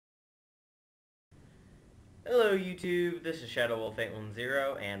Hello YouTube, this is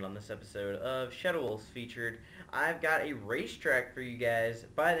ShadowWolf810, and on this episode of ShadowWolfs Featured, I've got a racetrack for you guys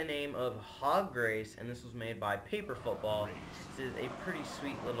by the name of Hog Race, and this was made by Paper Football. This is a pretty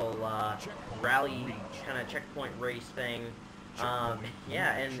sweet little rally kind of checkpoint race thing.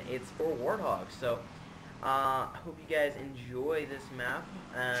 Yeah, and it's for Warthog, so I hope you guys enjoy this map,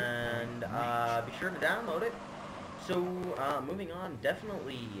 and be sure to download it. So, moving on,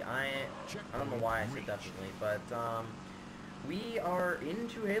 definitely, I don't know why I said definitely, but, we are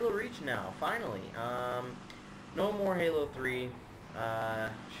into Halo Reach now, finally. No more Halo 3.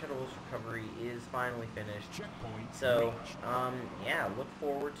 ShadowWolfs Recovery is finally finished. So, yeah, look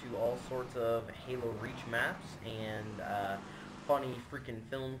forward to all sorts of Halo Reach maps and, funny freaking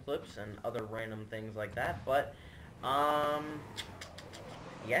film clips and other random things like that, but,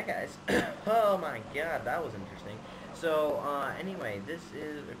 yeah, guys. Oh my god, that was interesting. So, anyway, this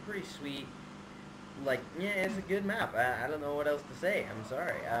is a pretty sweet, like, yeah, it's a good map. I don't know what else to say. I'm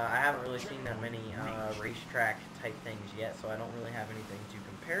sorry. I haven't really seen that many racetrack type things yet, so I don't really have anything to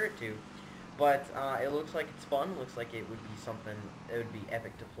compare it to. But it looks like it's fun. It looks like it would be something, it would be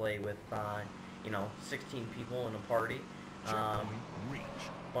epic to play with, 16 people in a party.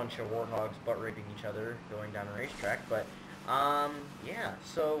 Bunch of warthogs butt raping each other going down a racetrack. But yeah,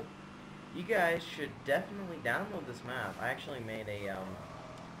 so you guys should definitely download this map. I actually made a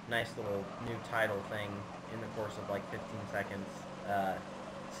nice little new title thing in the course of like 15 seconds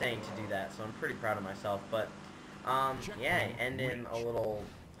saying to do that, so I'm pretty proud of myself. But yeah, end in a little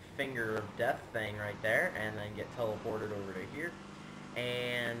finger of death thing right there, and then get teleported over to here,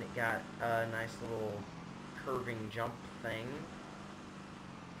 and got a nice little curving jump thing.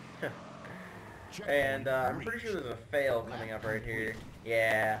 And I'm pretty sure there's a fail coming up right here.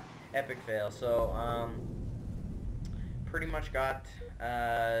 Yeah, epic fail. So pretty much got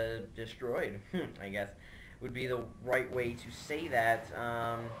destroyed, I guess would be the right way to say that.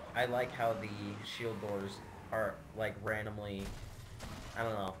 I like how the shield doors are like randomly, I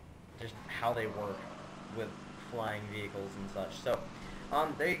don't know, just how they work with flying vehicles and such. So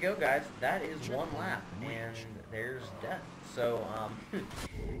there you go, guys. That is one lap, and there's death. So,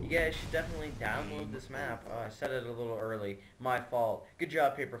 you guys should definitely download this map. I said it a little early. My fault. Good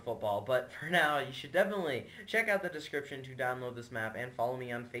job, Paper Football. But for now, you should definitely check out the description to download this map, and follow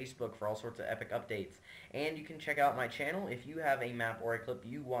me on Facebook for all sorts of epic updates. And you can check out my channel if you have a map or a clip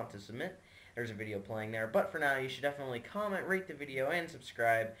you want to submit. There's a video playing there. But for now, you should definitely comment, rate the video, and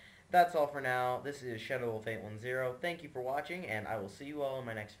subscribe. That's all for now. This is ShadowWolf810. Thank you for watching, and I will see you all in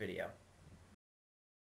my next video.